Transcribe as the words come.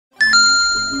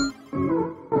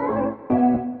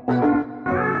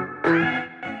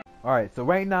Alright, so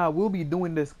right now we'll be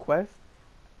doing this quest.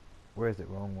 Where is it?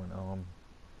 Wrong one.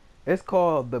 It's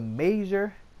called the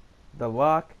Measure, the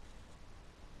Lock,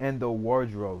 and the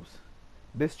Wardrobes.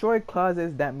 Destroy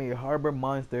closets that may harbor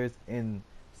monsters in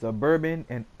suburban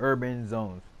and urban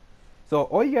zones. So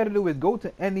all you gotta do is go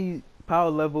to any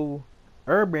power level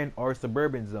urban or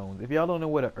suburban zones. If y'all don't know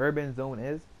what an urban zone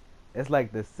is, it's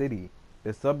like the city.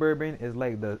 The suburban is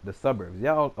like the suburbs.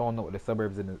 Y'all all know what the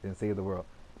suburbs in Save the World.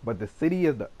 But the city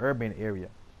is the urban area.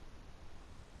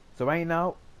 So right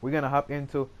now, we're gonna hop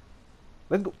into,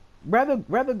 let's go, rather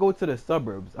go to the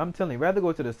suburbs. I'm telling you, rather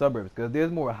go to the suburbs because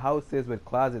there's more houses with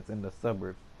closets in the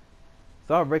suburbs.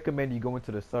 So I recommend you go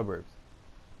into the suburbs.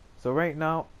 So right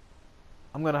now,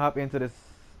 I'm gonna hop into this.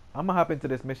 I'm gonna hop into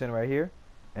this mission right here,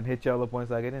 and hit y'all up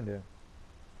once I get in there.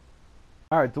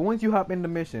 All right. So once you hop in the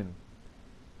mission,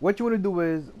 what you wanna do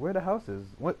is where the houses.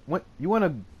 What you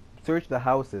wanna search the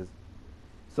houses.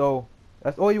 So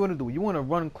that's all you wanna do. You wanna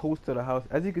run close to the house.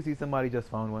 As you can see, somebody just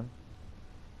found one.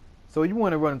 So you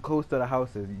wanna run close to the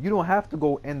houses. You don't have to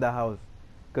go in the house,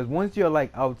 cause once you're like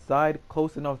outside,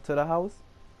 close enough to the house,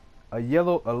 a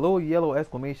little yellow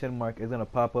exclamation mark is gonna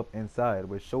pop up inside,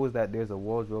 which shows that there's a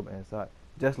wardrobe inside.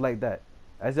 Just like that.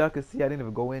 As y'all can see, I didn't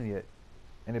even go in yet,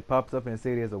 and it pops up and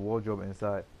say there's a wardrobe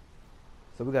inside.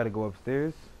 So we gotta go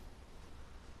upstairs.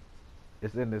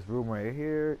 It's in this room right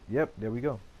here. Yep, there we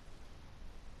go.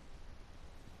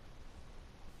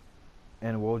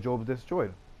 And wardrobe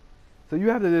destroyed. So you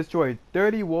have to destroy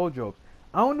 30 wardrobes.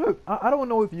 I don't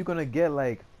know if you're gonna get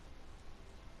like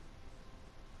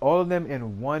all of them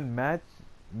in one match.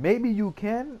 Maybe you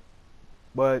can,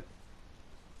 but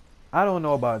I don't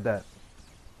know about that.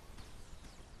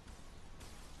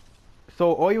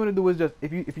 So all you want to do is just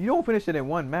if you don't finish it in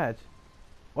one match,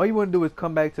 all you want to do is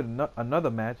come back to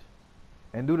another match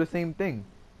and do the same thing.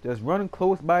 Just run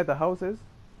close by the houses.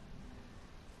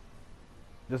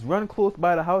 Just run close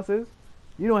by the houses.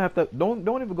 You don't have to don't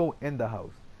even go in the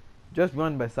house. Just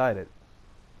run beside it.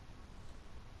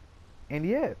 And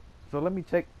yeah. So let me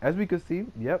check. As we can see,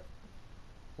 yep.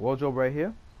 Wardrobe right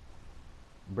here.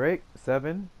 Break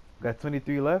 7. Got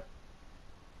 23 left.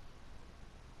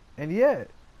 And yeah,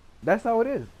 that's how it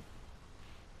is.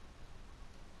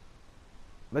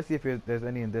 Let's see if there's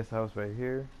any in this house right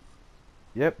here.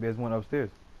 Yep, there's one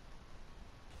upstairs.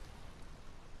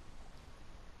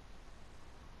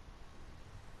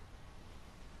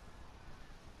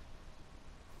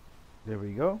 There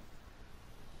we go.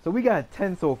 So we got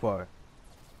 10 so far.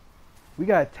 We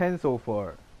got 10 so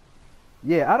far.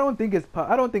 Yeah, I don't think it's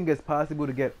possible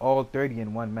to get all 30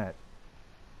 in one match.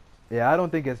 Yeah, I don't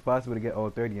think it's possible to get all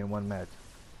 30 in one match.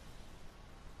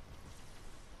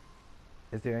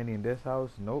 Is there any in this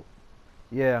house? Nope.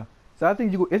 Yeah. So I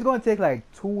think it's gonna take like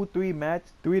 3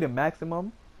 the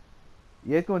maximum.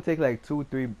 Yeah, it's gonna take like two,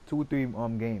 three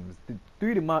games.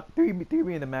 Three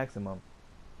being the maximum.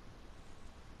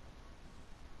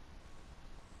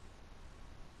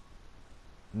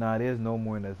 Nah, there's no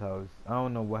more in this house. I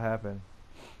don't know what happened.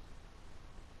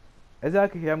 As I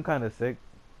can hear, I'm kind of sick.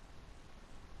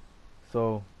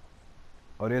 So,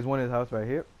 oh, there's one in this house right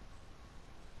here.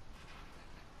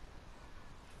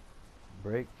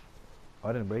 Break. Oh,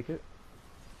 I didn't break it.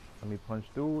 Let me punch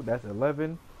through. That's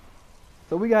 11.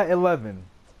 So we got 11.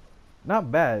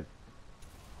 Not bad.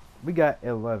 We got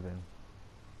 11.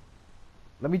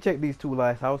 Let me check these two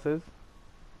last houses.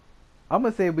 I'm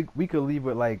gonna say we could leave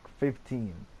with like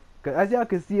 15. Cause as y'all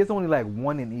can see, it's only like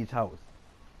one in each house.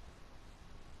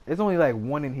 It's only like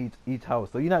one in each house.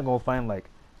 So you're not gonna find like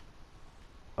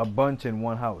a bunch in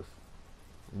one house.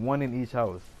 One in each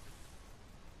house.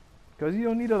 Cause you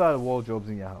don't need a lot of wardrobes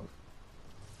in your house.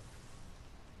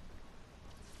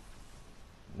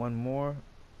 One more.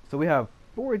 So we have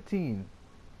 14.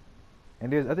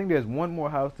 And I think there's one more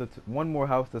house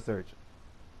to search.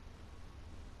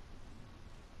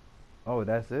 Oh,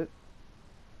 that's it?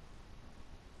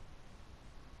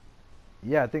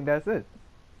 Yeah, I think that's it.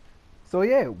 So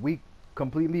yeah, we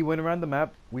completely went around the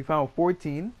map. We found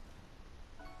 14.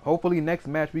 Hopefully next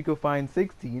match we could find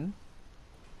 16.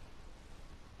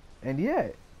 And yeah,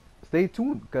 stay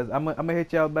tuned because I'm gonna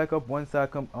hit y'all back up once I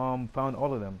found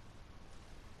all of them.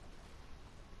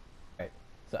 Right.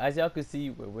 So as y'all can see,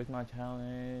 where's my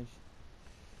challenge?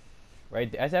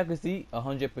 Right. As y'all can see,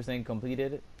 100%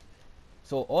 completed.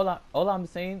 So all I'm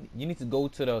saying, you need to go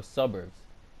to the suburbs.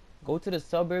 Go to the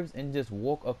suburbs and just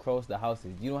walk across the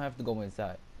houses. You don't have to go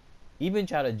inside. Even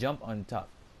try to jump on top.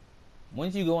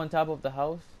 Once you go on top of the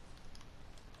house,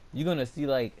 you're gonna see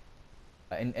like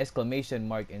an exclamation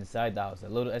mark inside the house, a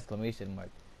little exclamation mark,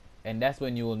 and that's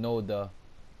when you will know the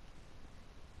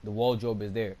wardrobe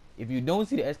is there. If you don't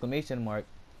see the exclamation mark,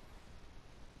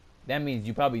 that means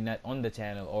you probably not on the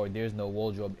channel or there's no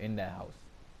wardrobe in that house.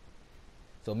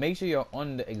 So make sure you're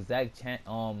on the exact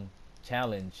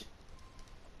challenge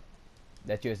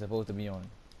that you're supposed to be on.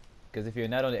 Because if you're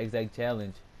not on the exact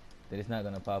challenge, then it's not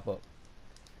gonna pop up.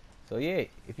 So yeah,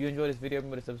 if you enjoyed this video,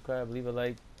 remember to subscribe, leave a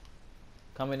like,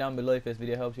 comment down below if this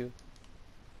video helps you.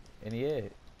 And yeah,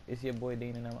 it's your boy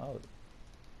Dean and I'm out.